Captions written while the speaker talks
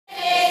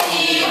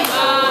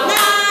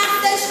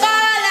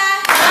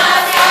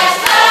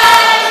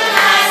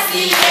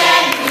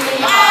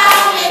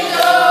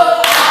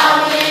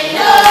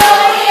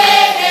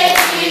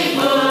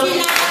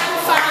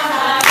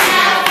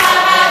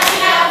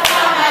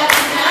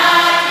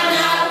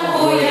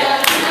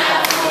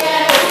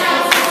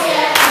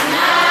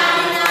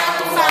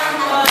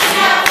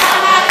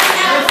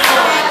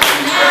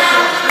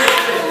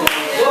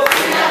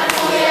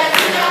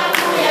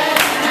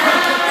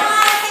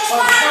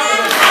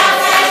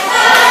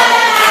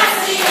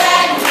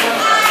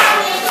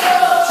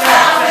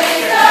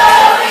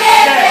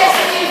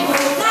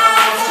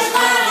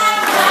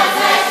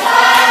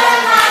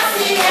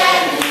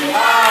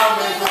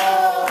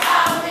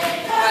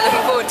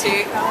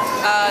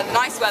the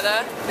nice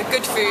weather, the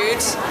good food,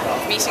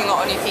 meeting a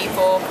lot of new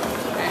people,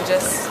 and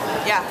just,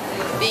 yeah,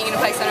 being in a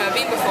place I've never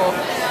been before.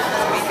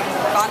 It's really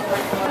fun.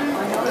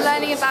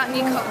 Learning about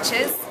new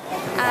cultures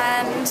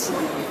and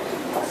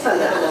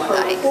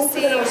like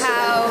seeing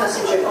how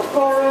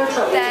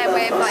their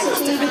way of life is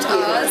different to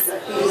ours,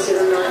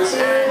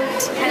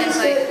 and kind of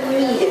like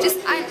just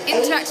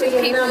interacting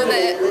with people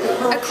that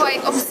are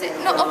quite opposite,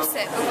 not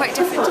opposite, but quite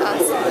different to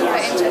us.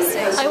 Quite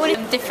interesting. I want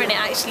it different it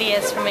actually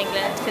is from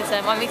England, because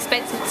I'm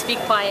expecting it to be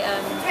quite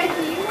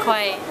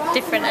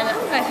different, and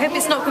I hope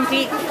it's not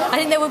complete. I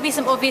think there will be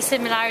some obvious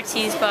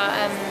similarities, but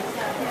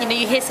you know,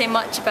 you hear so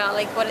much about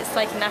like what it's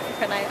like in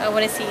Africa, and I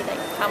want to see like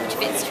how much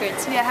of it is true.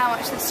 Yeah, how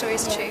much of the story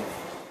is true.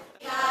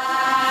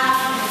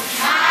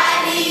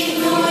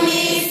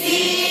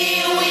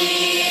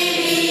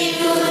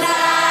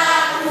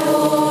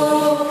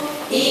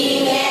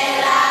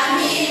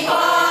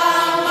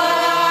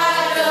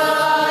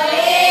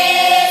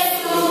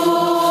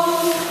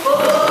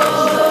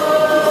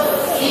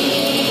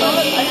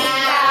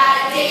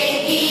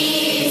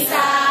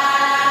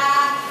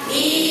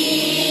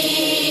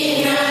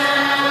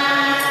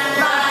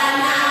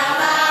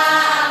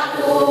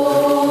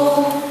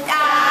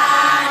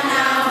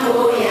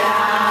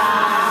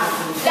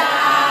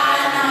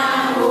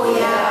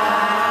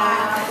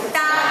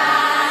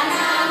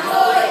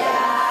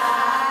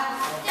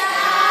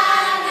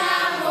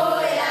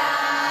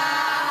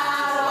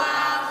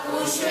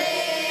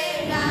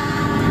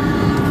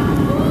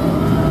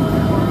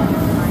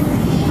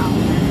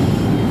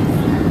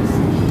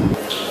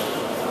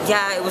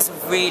 Yeah, it was a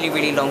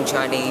really long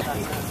journey.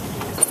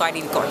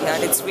 Finally got here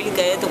and it's really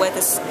good, the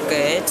weather's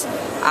good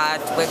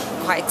and we're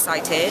quite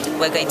excited.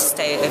 We're going to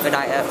stay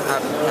overnight at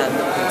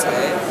Pluto,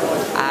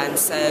 and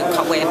so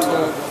can't wait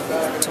until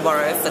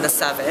tomorrow for the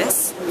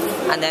service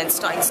and then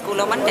starting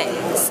school on Monday.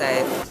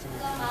 So.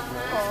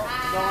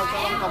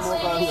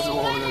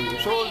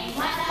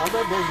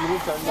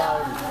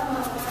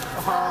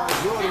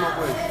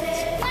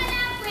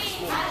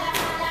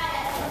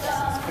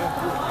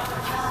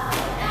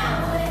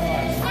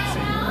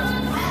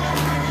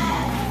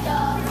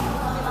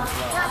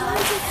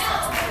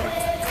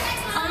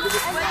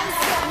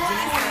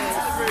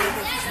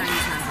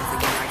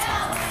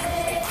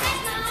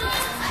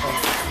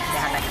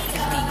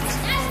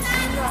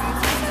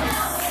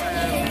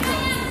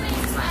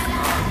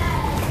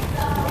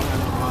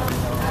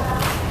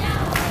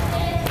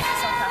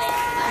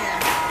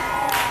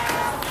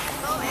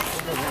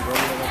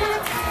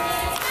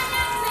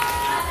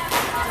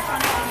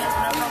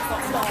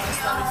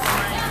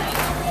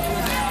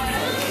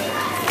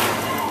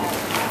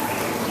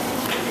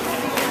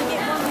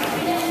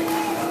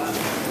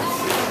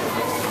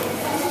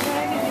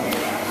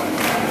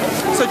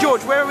 So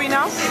George, where are we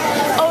now?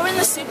 Oh, we're in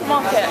the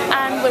supermarket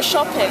and we're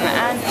shopping,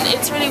 and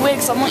it's really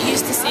weird because I'm not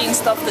used to seeing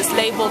stuff that's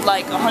labelled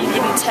like 110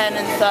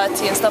 and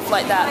 30 and stuff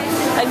like that.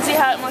 I can see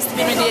how it must have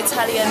been with the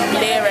Italian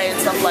lire and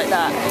stuff like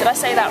that. Did I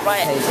say that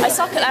right? I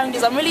suck at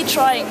languages, I'm really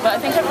trying, but I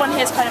think everyone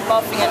here is kind of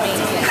laughing at me.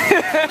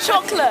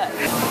 Chocolate!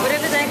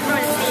 Whatever their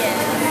currency is.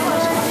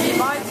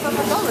 You buy stuff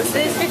at dollars.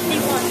 There's 51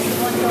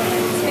 $1.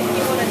 It's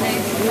 51 and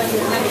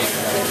those.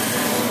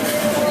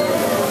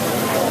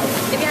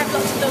 If you have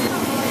lots of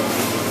dollars.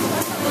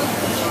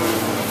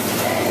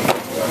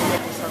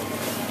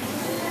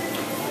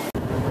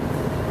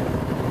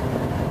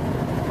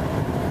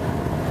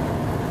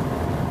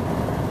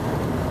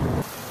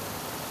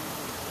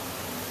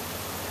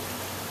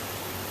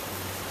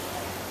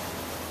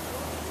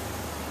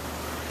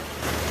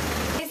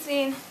 It's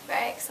been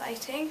very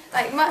exciting,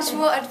 like much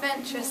more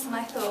adventurous than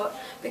I thought,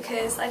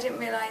 because I didn't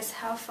realise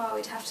how far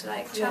we'd have to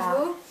like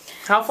travel.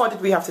 How far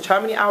did we have to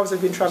travel? How many hours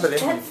have we been travelling?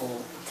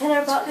 Tell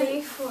her about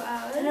 24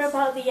 hours. Tell her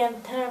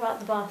about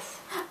the bus.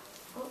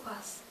 What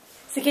bus?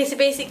 So, okay, so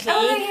basically,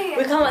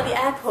 we come at the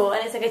airport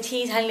and it's like a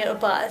teeny tiny little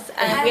bus,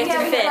 and we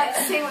have to fit. Like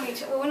sitting on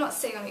each. Well, we're not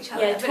sitting on each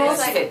other. Yeah, but it's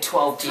like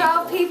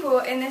 12 people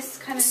in this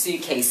kind of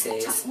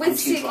suitcases with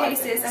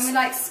suitcases, and we're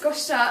like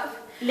squashed up.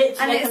 Literally,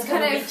 and it's on top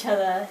kind of each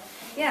other.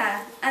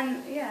 Yeah,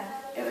 and yeah,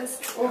 it was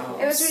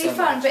really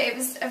fun, but it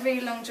was a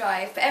really long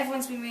drive. But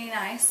everyone's been really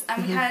nice,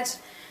 and we had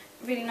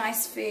really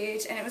nice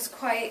food, and it was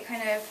quite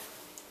kind of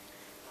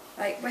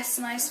like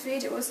westernised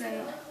food. It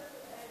wasn't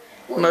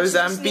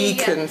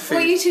Mozambican food.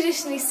 What you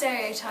traditionally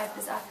stereotype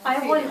as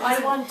African food. I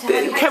want to.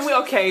 Can we?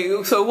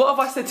 Okay. So what have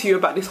I said to you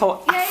about this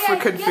whole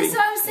African thing? Yeah, so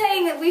I'm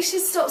saying that we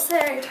should stop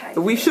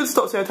stereotyping. We should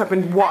stop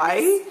stereotyping.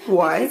 Why?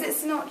 Why? Because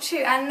it's not true,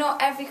 and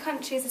not every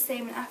country is the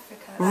same in Africa.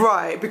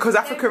 Right, because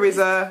Africa is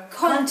a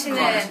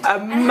continent, a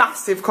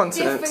massive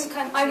continent. Different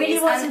countries, I really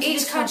want and to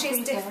each country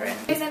is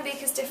different.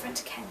 Mozambique is different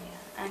to Kenya,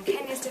 and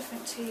Kenya is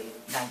different to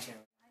Nigeria.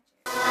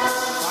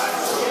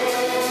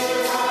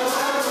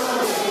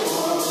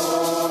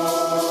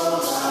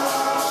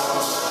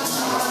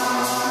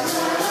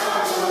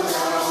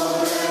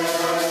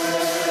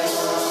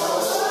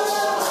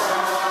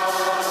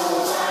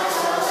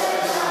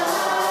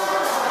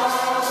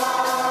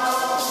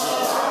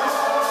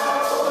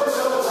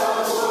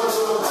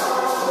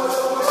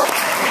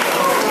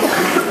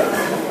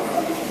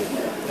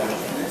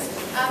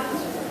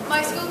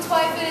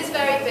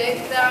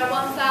 Mozambique, there are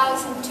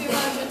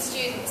 1,200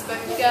 students,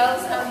 both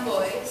girls and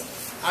boys.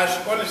 A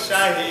escola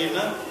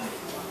Shahina.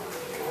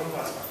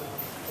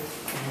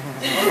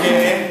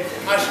 Okay.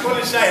 A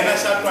escola Shahina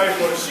xa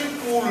Twyford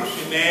xikulu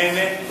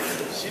swinene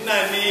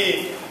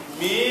xinani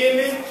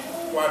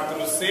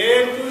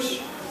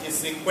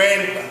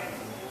 1,450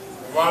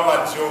 va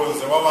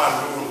vadyondzi va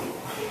valungu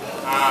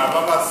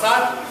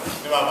vavasati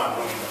ni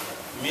vavanuna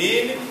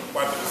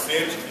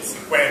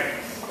 1,450.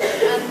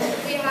 And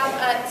we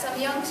have some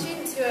young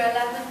students who are 11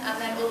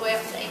 and then all the way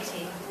up to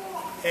 18.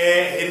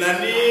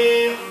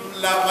 Hinani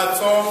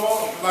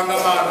lavatsongo va nga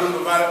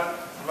valungu va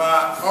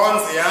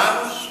 11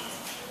 anos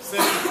se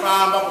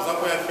famba kuza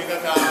ku ya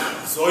fika ka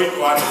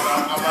 18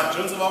 anos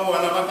vadyondzi va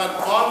vona va ka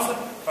 11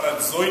 para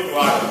 18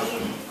 anos.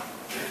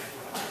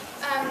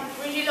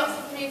 We do lots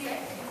of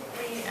music.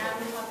 We have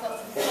lots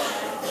of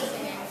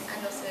singing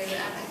and also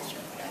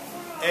instruments.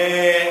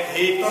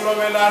 Hi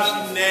tolovela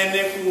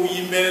swinene ku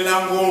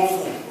yimbelela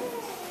ngopfu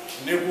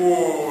ni ku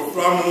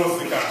twa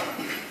muzika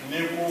ni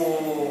ku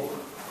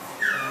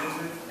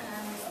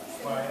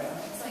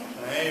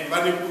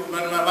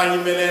va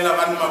yimbelela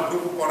va ni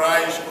magrupu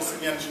korai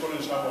xikusinyani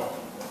xikolweni xa vona.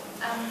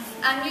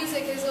 And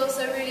music is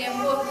also really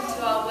important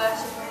to our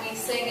worship when we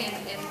sing in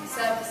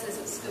services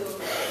at school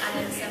and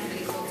in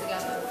assemblies all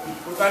together.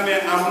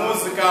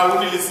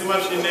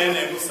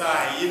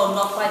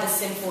 Not by the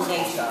sinful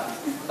nature,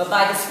 but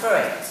by the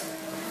Spirit.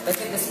 But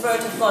if the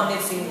Spirit of God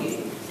lives in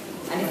you,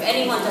 and if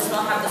anyone does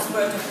not have the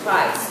Spirit of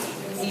Christ,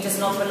 he does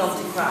not belong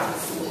to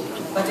Christ.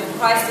 But if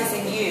Christ is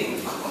in you,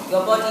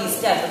 your body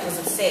is dead because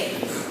of sin,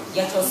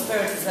 yet your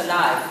spirit is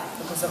alive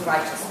because of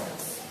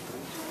righteousness.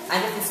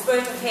 And if the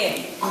Spirit of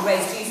Him who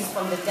raised Jesus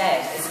from the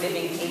dead is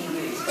living in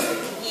you,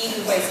 He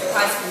who raised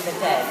Christ from the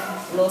dead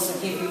will also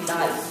give you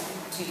life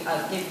to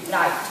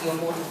your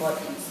mortal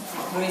bodies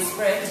through His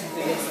Spirit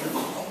who lives in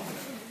you.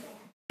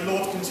 The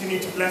Lord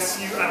continue to bless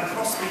you and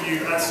prosper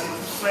you as you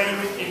proclaim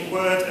in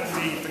word and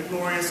deed the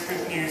glorious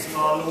good news of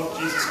our Lord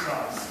Jesus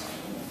Christ.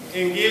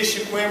 Ingi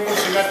xikwembu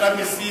xi nga ta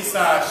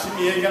misisa xi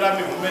mi endlela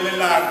mi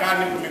humelelaka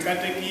ni ku mi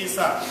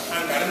katekisa a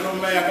nkarhi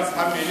lomu ya ka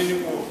phambili ni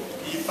ku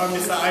yi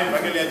fambisa a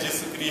evhangeli ya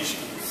Jesu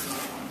Kristu.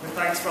 With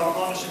thanks for our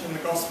partnership in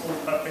the gospel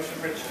of Bishop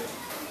Richard.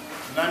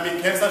 Na mi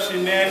khensa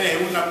swinene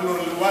hi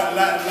vunakulori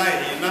la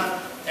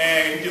hina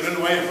ntirhweni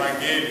wa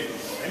evhangeli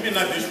hi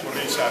mina Bishop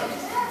Richard.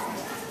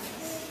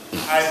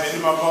 A hi beni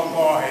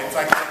mavoko hi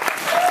tsakela.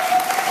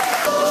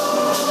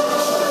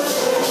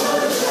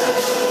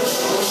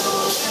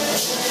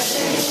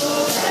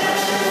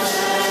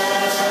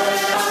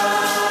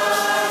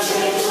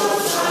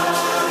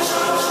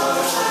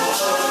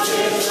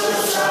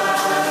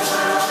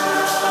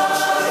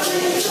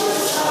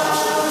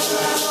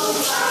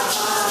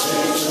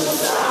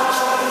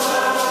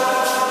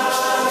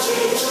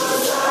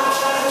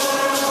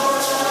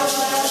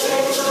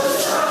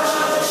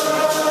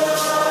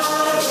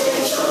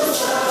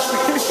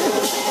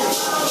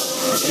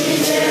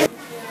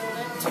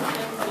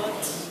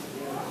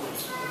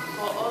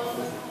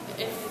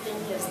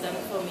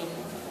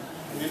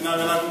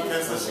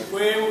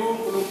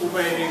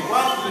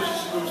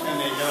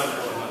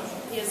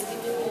 He has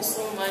given me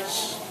so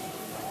much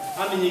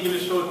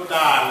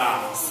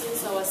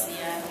since I was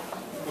young.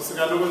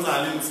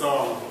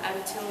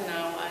 Until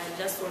now, I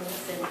just want to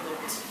thank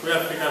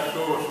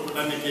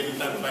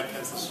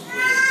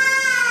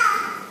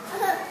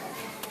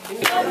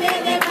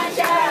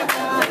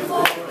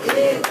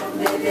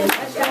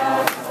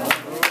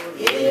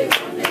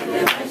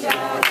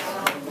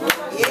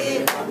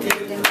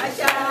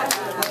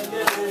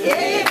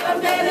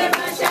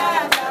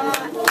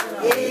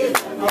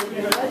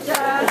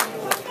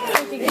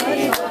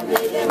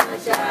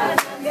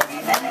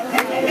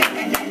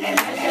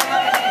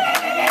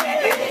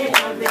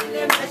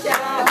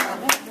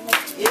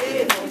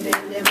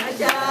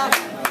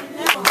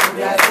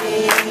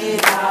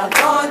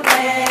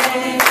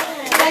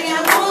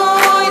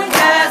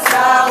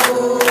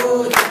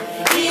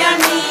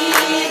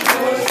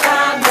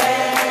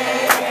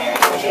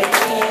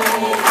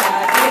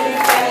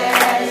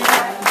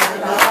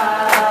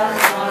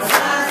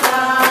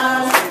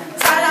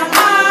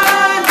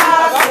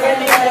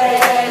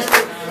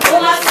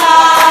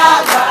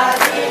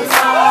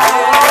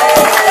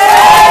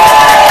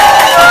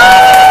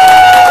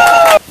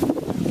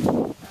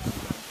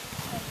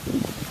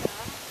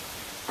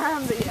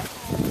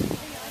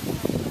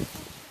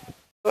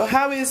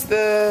How is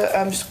the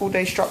school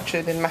day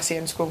structured in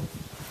Massey School?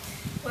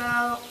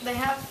 Well, they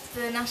have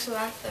the national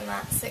anthem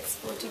at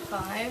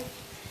 6:45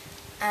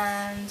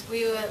 and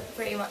we were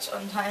pretty much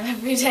on time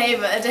every day,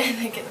 but I don't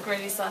think it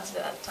really started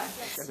at that time.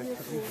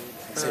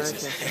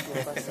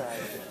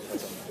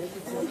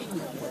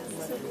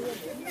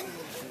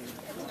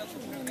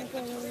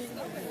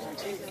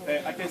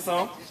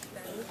 Atenção,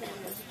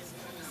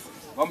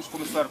 vamos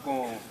começar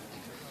com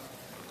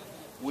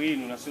o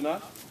hino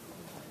nacional.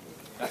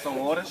 Já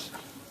são horas.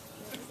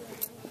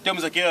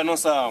 Temos aqui a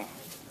nossa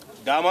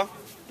dama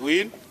do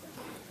hino.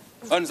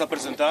 Vai nos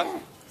apresentar.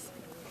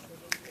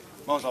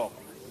 Vamos lá.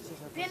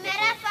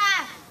 Primeira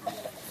parte.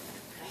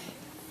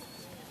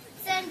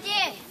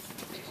 Sentir.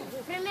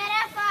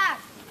 Primeira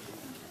parte.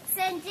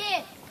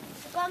 Sentir.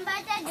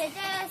 Combate de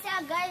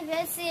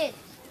TSH.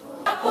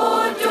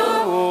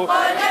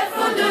 Olha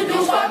fundo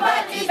do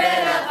combate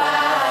pela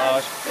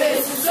paz.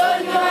 Esse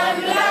sonho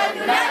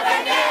anulado na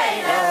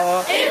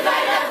bandeira e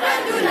vai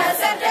lavando na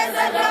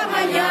certeza da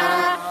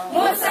manhã.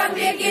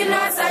 Moçambique,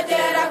 nossa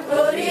terra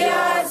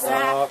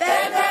gloriosa.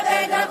 Pega,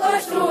 pega,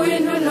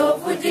 construindo um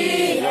novo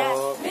dia.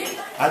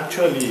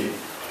 Actually,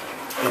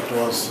 it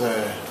was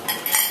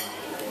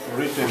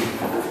written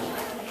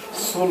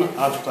soon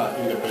after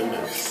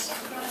independence.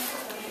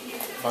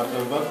 But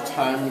at that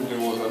time there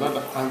was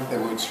another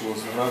anthem which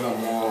was rather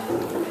more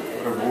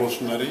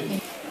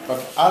revolutionary. But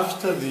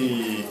after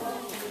the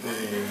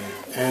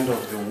end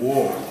of the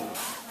war,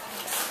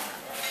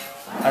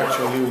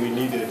 actually we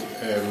needed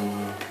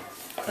an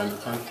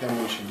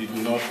anthem which did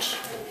not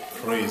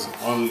praise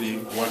only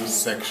one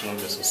section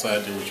of the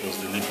society, which was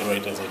the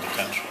liberators of the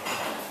country.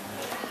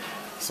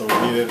 So we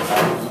needed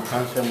an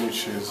anthem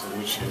which is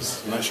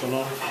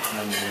national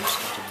and which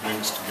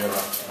brings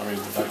together,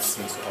 that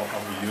sense of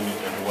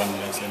unity and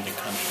oneness in the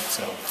country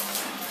itself.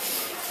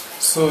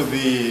 So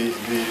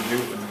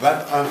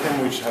that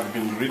anthem, which had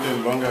been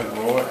written long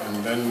ago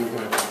and then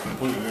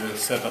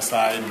set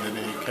aside, then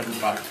it came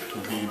back to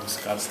be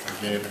discussed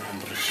again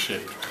and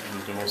reshaped.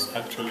 And there was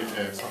actually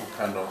some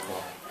kind of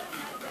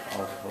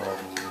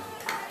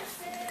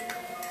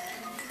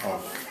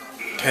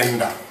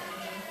tender.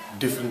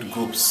 Different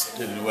groups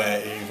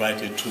were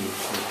invited to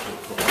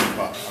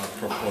offer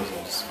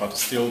proposals, but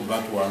still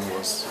that one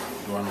was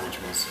the one which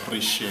was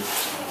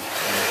reshaped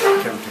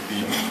and came to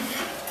be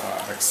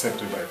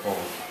accepted by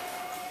all.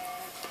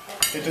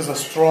 It is a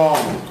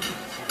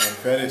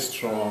very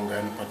strong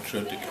and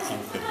patriotic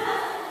anthem.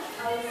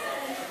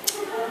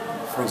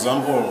 For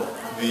example,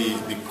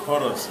 the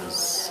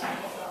choruses,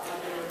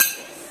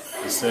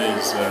 it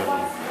says,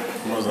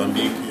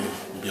 Mozambique,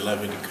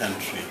 beloved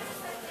country,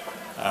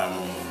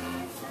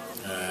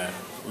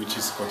 which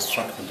is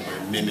constructed by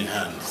many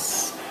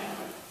hands,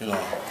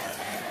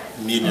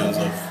 millions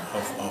of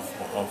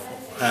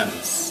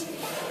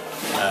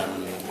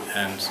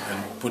hands,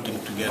 and putting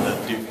together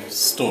different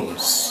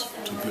stones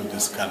to build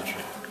this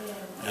country,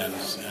 and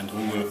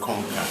we will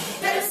conquer.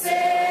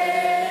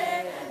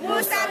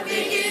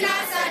 Moçambique,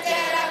 nossa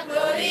terra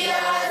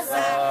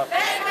gloriosa,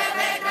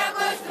 pega,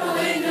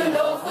 construindo um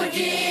novo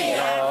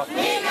dia,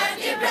 liga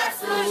de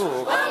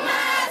braços, com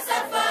essa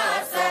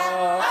força,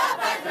 ó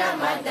pátria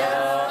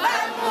amada,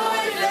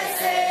 vamos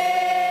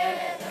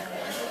vencer.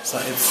 So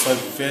it's a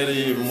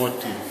very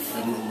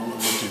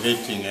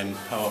motivating and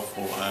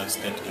powerful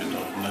statement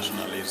of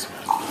nationalism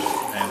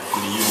and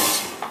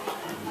unity.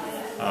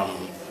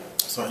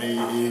 So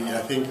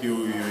I think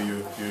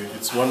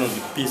it's one of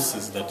the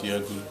pieces that you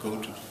are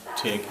going to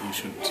take. You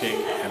should take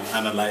and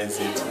analyze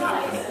it.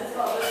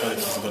 Because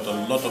it's got a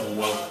lot of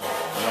work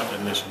of what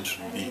a nation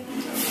should be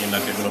in a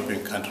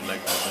developing country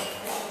like that.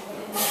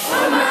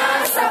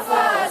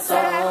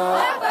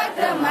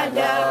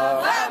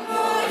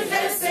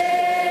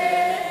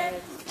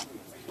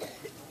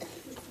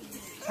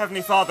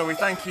 Heavenly Father, we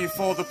thank you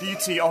for the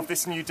beauty of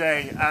this new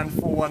day and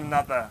for one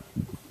another.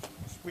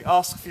 We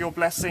ask for your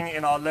blessing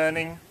in our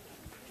learning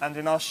and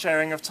in our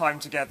sharing of time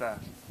together.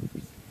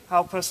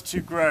 Help us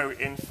to grow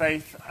in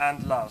faith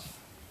and love.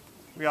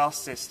 We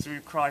ask this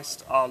through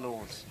Christ our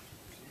Lord.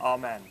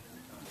 Amen.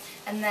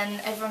 And then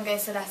everyone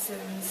goes to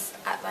lessons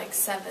at like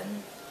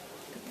 7.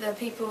 The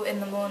people in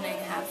the morning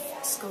have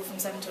school from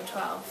 7 till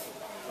 12,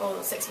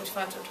 or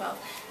 6:45 till 12.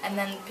 And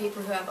then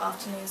people who have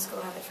afternoon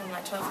school have it from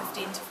like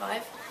 12:15 to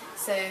 5.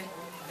 So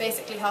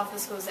basically half the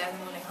school's there in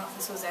the morning, half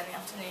the school's there in the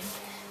afternoon.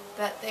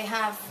 But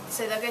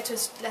they'll go to a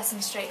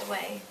lesson straight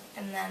away,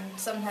 and then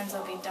sometimes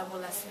there'll be double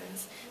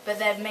lessons, but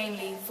they're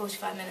mainly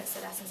 45 minutes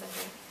of lessons, I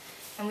think.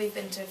 And we've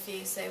been to a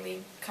few, so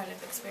we kind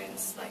of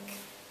experience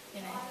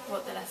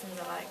what the lessons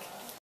are like.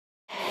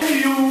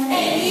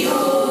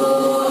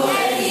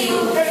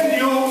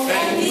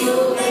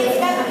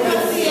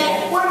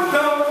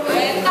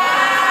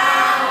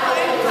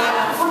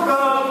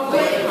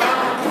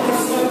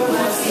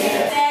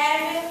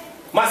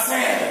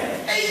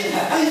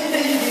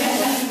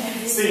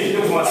 Sim,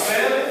 temos uma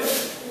série.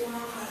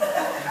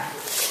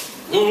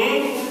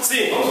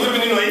 Sim, vamos ver o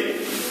menino aí.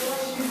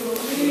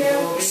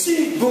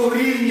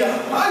 Chigoria.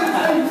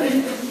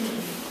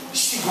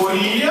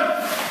 Chigoria.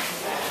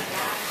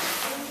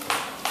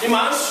 E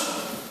mais?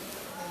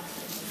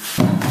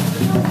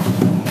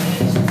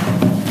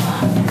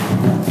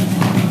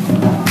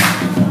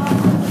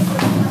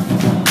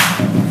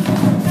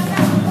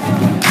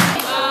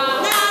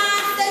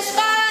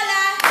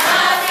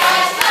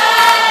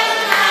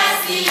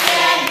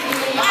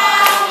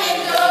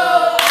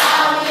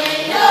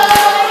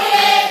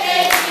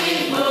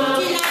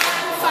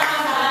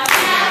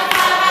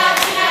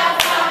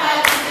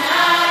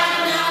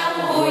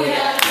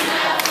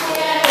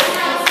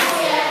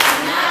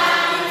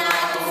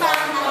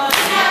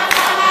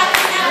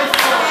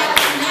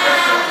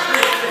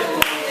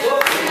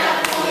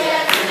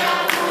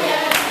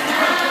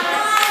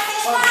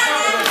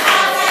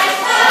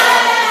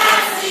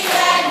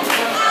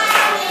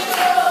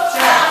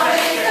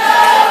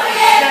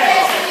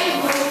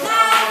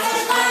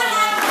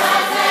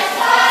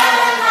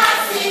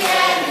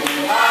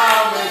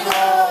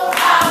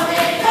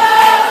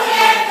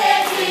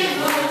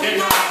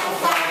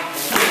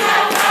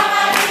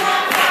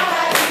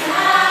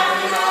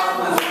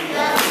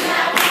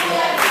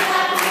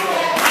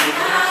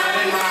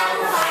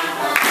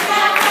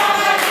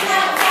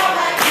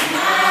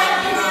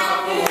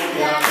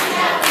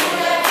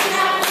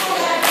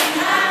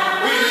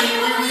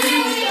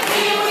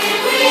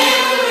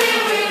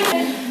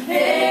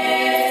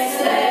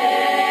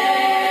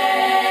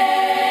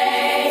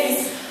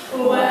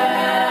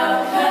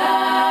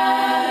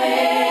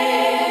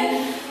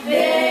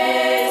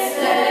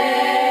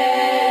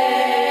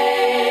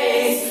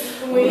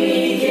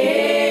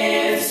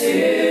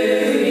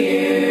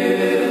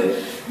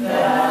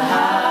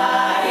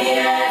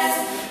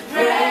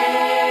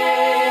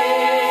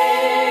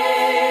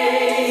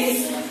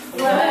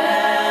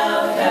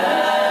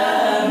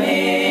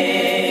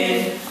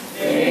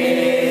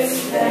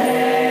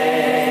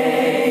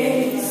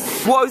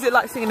 it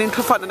like singing in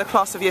front of the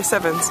class of year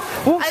 7s?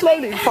 Walk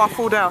slowly before I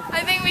fall down.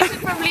 I think we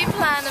should probably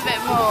plan a bit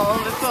more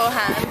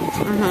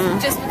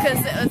beforehand, just because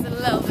it was a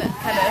little bit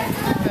kind of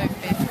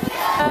rugby.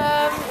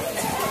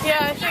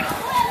 Yeah, I think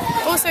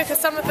also because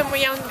some of them were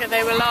younger,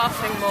 they were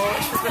laughing more,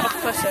 which was a bit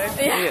off-putting.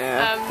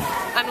 Yeah.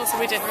 And also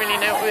we didn't really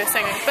know what we were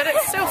singing, but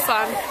it's still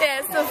fun. Yeah,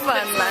 it's still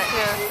fun.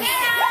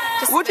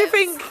 What do you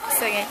think?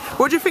 Singing.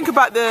 What do you think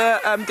about the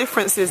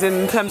differences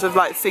in terms of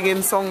like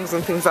singing songs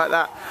and things like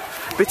that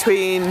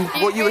between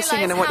what you were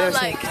singing and what they were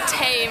singing? Like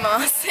tame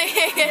our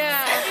singing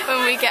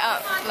when we get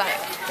up, like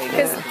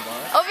because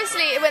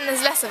obviously when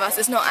there's less of us,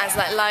 it's not as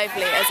like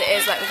lively as it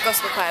is like with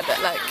gospel choir,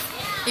 but like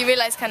you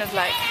realise kind of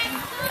like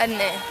I don't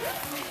know.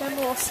 They're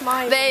more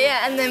smiley.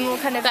 And they're more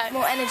kind of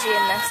more energy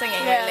in their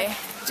singing, really,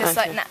 just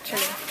like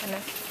naturally, kind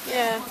of.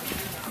 Yeah.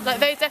 Like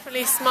they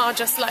definitely smile,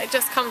 just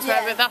comes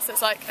right with us.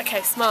 It's like,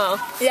 okay, smile.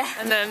 Yeah.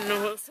 And then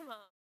we'll smile.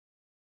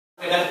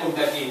 Well,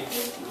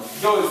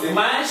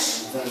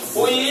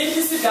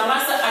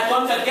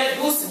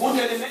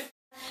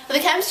 the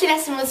chemistry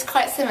lesson was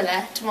quite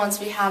similar to ones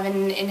we have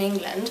in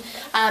England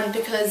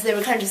because they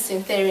were kind of just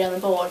doing theory on the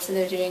board, so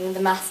they were doing the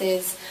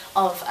masses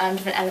of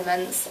different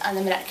elements and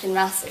the molecular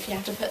mass if you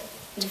have to put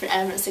different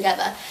elements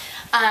together.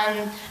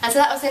 And so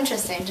that was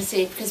interesting to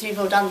see because we've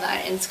all done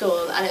that in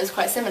school and it was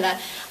quite similar.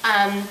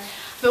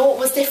 But what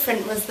was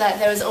different was that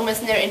there was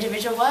almost no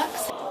individual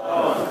works.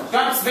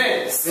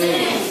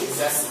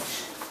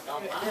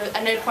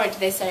 At no point did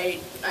they say,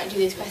 do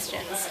these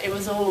questions. It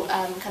was all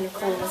kind of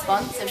call and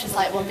response. It was just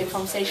like one big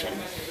conversation.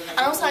 And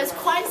also I was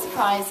quite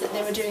surprised that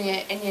they were doing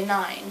it in year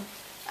 9.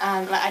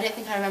 Like I don't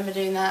think I remember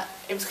doing that.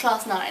 It was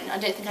class 9. I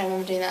don't think I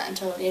remember doing that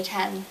until year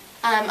 10.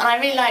 And I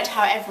really liked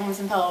how everyone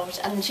was involved,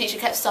 and the teacher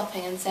kept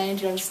stopping and saying,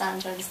 do you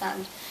understand, do you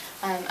understand?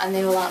 And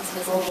they all answered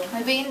as well.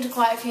 I've been to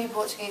quite a few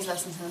Portuguese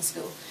lessons in the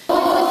school.